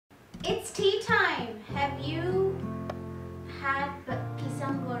It's tea time. Have you had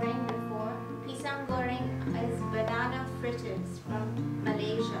Pisang Goreng before? Pisang Goreng is banana fritters from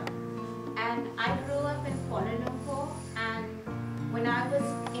Malaysia. And I grew up in Kuala Lumpur, and when I was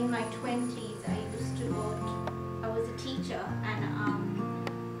in my 20s, I was a teacher, and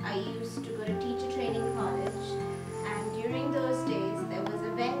I used to go to teacher training college. And during those days, there was a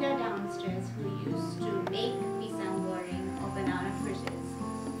vendor downstairs who used to make Pisang Goreng or banana fritters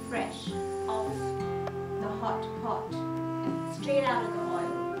fresh off the hot pot, straight out of the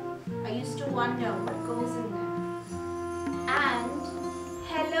oil. I used to wonder what goes in there. And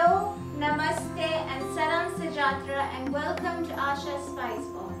hello, namaste, and salam sejatra, and welcome to Asha's Spice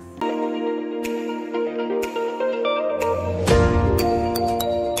Box.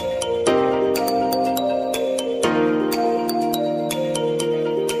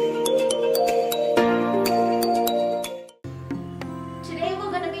 Today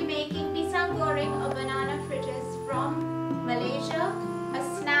we're going to be making Pisang Goreng or banana fritters from Malaysia. A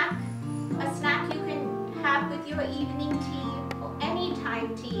snack you can have with your evening tea or any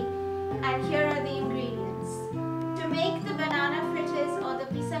time tea. And here are the ingredients. To make the banana fritters or the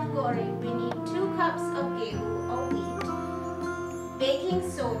Pisang Goreng, we need 2 cups of gehu or wheat, baking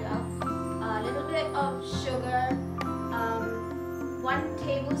soda, a little bit of sugar, 1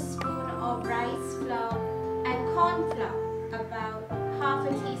 tablespoon of rice flour, and corn flour, about half a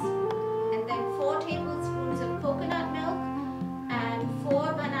teaspoon, and then 4 tablespoons of coconut milk and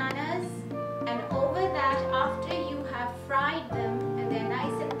 4 bananas. And over that, after you have fried them and they're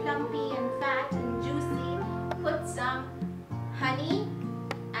nice and plumpy and fat and juicy, put some honey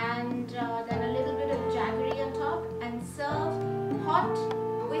and then a little bit of jaggery on top, and serve hot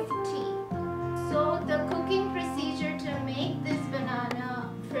with tea. So the cooking procedure to make this banana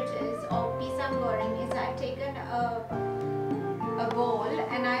fritters or Pisang Goreng is I've taken a bowl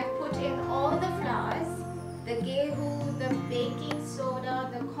and I've put in all the flours, the gehu, the baking soda,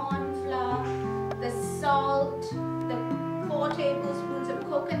 the corn flour, the salt, the 4 tablespoons of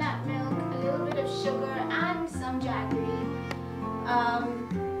coconut milk, a little bit of sugar, and some jaggery.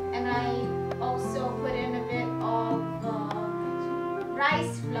 And I also put in a bit of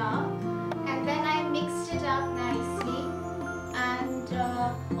rice flour, and then I mixed it up nicely. And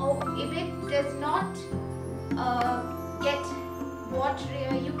if it does not get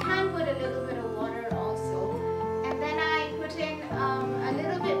waterier, you can put a little bit of water also. And then I put in a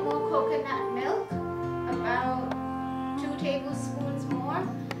little bit more coconut milk, about 2 tablespoons more,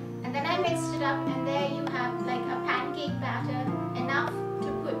 and then I mixed it up, and there you have like a pancake batter, enough to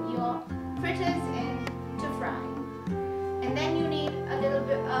put your fritters in to fry. And then you need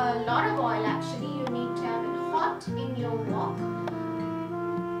a lot of oil actually. You need to have it hot in your wok.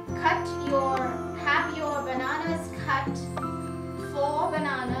 Have your bananas cut, 4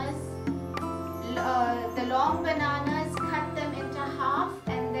 bananas, the long bananas, cut them into half,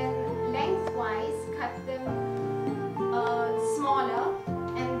 and then lengthwise cut them smaller,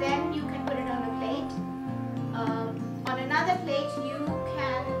 and then you can put it on a plate. On another plate you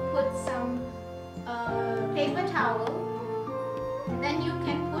can put some paper towel, and then you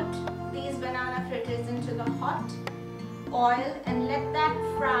can put these banana fritters into the hot oil and let that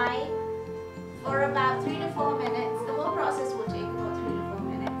fry for about 3 to 4 minutes. The whole process will take about 3 to 4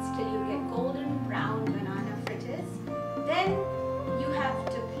 minutes till you get golden brown banana fritters. Then you have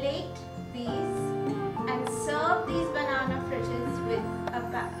to plate these and serve these banana fritters with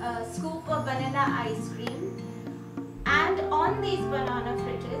a scoop of vanilla ice cream. And on these banana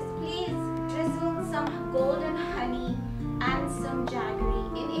fritters, please drizzle some golden honey and some jaggery.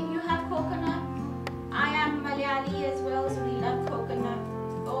 And if you have coconut, I am Malayali as well, so we love coconut.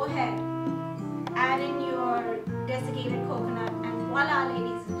 Go ahead, add in your desiccated coconut, and voila,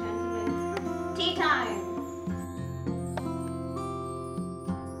 ladies and gentlemen, tea time!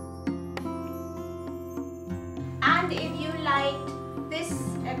 And if you liked this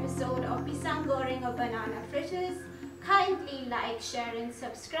episode of Pisang Goreng or banana fritters, kindly like, share and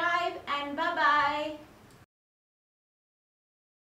subscribe, and bye-bye!